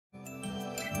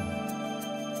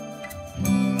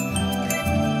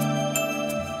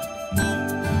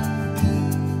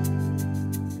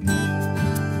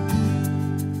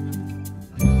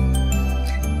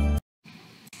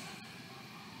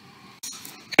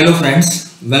Hello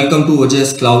friends, welcome to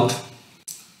OJS Cloud.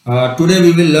 Today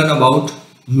we will learn about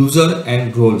user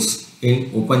and roles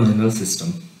in Open General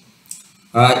System.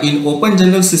 In Open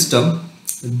General System,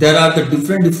 there are the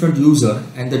different user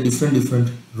and the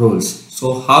different roles.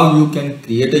 So how you can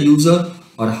create a user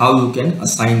or how you can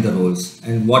assign the roles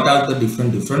and what are the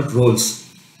different roles.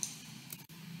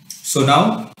 So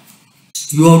now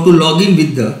you have to log in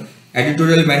with the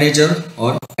editorial manager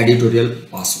or editorial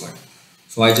password.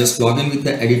 So I just log in with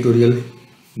the editorial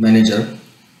manager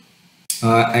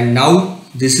and now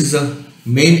this is the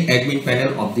main admin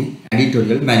panel of the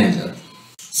editorial manager.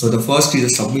 So the first is a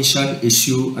submission,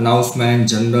 issue, announcement,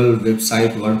 general,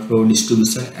 website, workflow,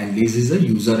 distribution, and this is the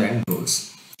user and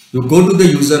roles. You go to the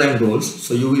user and roles,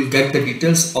 so you will get the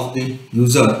details of the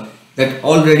user that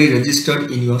already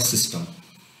registered in your system.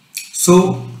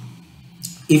 So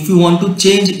if you want to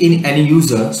change in any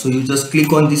user, so you just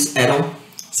click on this arrow.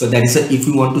 So that is if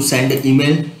you want to send an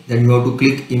email, then you have to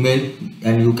click email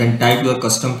and you can type your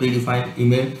custom predefined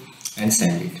email and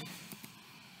send it.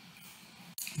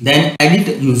 Then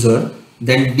edit user,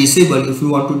 then disable. If you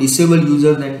want to disable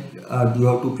user, then you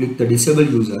have to click the disable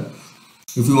user.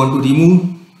 If you want to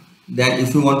remove, then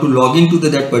if you want to log into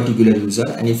that particular user,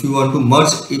 and if you want to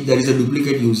merge, if there is a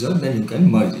duplicate user, then you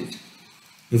can merge it.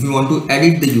 If you want to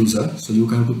edit the user, so you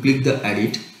have to click the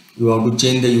edit. You have to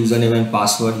change the username and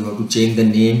password, you have to change the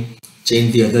name,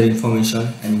 change the other information,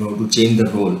 and you have to change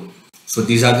the role. So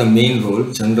these are the main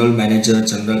roles: general manager,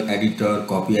 general editor,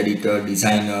 copy editor,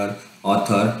 designer,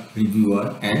 author,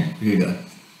 reviewer, and reader.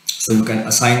 So you can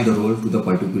assign the role to the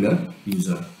particular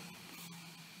user.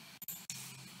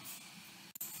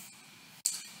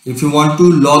 If you want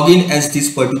to log in as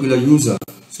this particular user,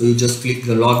 so you just click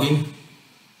the login.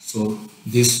 So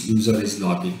this user is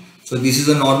logged in. So this is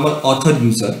a normal author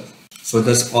user. So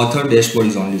this author dashboard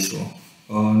is only show.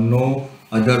 No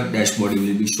other dashboard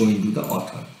will be shown to the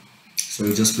author. So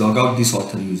you just log out this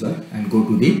author user and go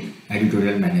to the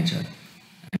editorial manager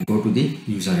and go to the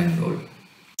user and role.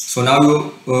 So now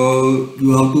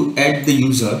you have to add the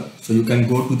user. So you can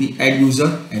go to the add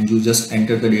user and you just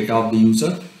enter the data of the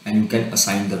user and you can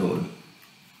assign the role.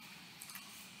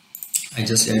 I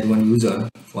just add one user,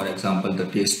 for example the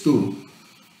test 2,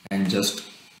 and just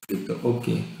click the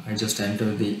OK. I just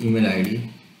enter the email ID,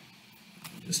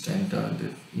 just enter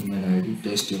the email ID,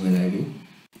 test email ID,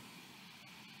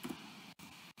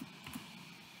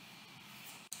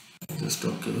 just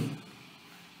OK,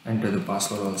 enter the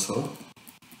password also.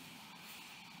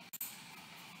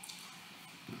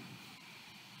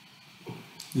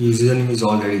 Username is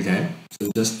already there, so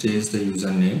just change the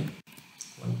username.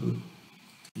 1 2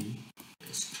 3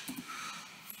 test.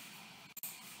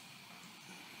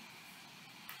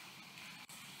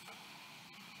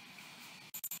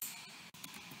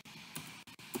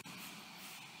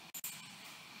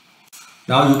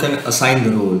 Now you can assign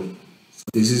the role. So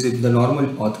this is if the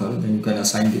normal author, then you can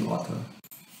assign the author.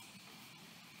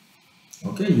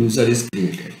 Okay, user is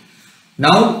created.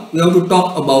 Now we have to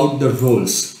talk about the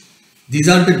roles. These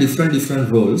are the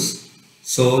different roles.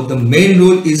 So the main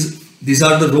role is, these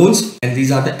are the roles and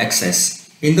these are the access.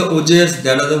 In the OJS,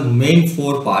 there are the main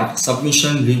 4 parts: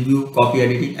 submission, review, copy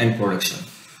editing, and production.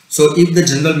 So if the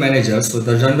general manager, so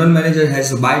the general manager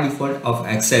has by default of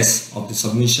access of the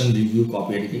submission, review,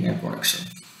 copy editing, and production.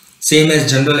 Same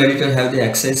as general editor have the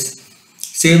access.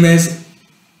 Same as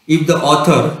if the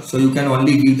author, so you can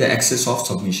only give the access of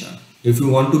submission. If you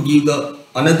want to give the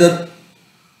another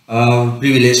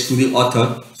privilege to the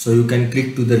author, so you can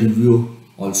click to the review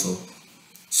also.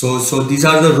 So these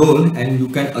are the role and you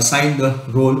can assign the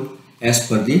role as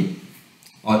per the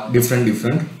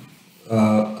different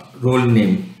role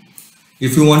name.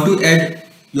 If you want to add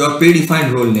your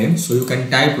predefined role name, so you can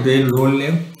type role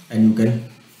name and you can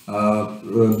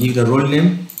give the role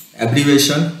name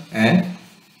abbreviation and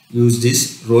use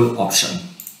this role option.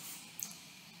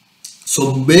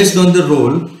 So based on the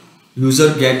role,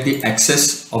 user get the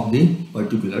access of the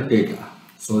particular data.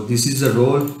 So this is the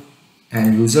role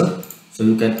and user. So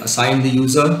you can assign the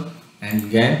user and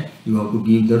again you have to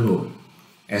give the role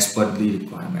as per the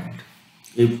requirement.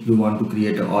 If you want to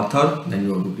create an author, then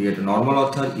you have to create a normal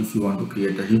author. If you want to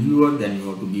create a reviewer, then you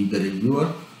have to give the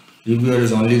reviewer. Reviewer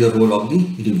is only the role of the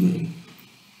reviewing.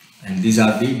 And these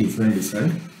are the different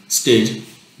stage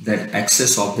that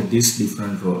access of this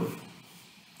different role.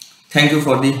 Thank you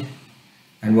for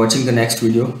and watching the next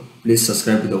video. Please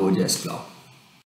subscribe to the OJS Cloud.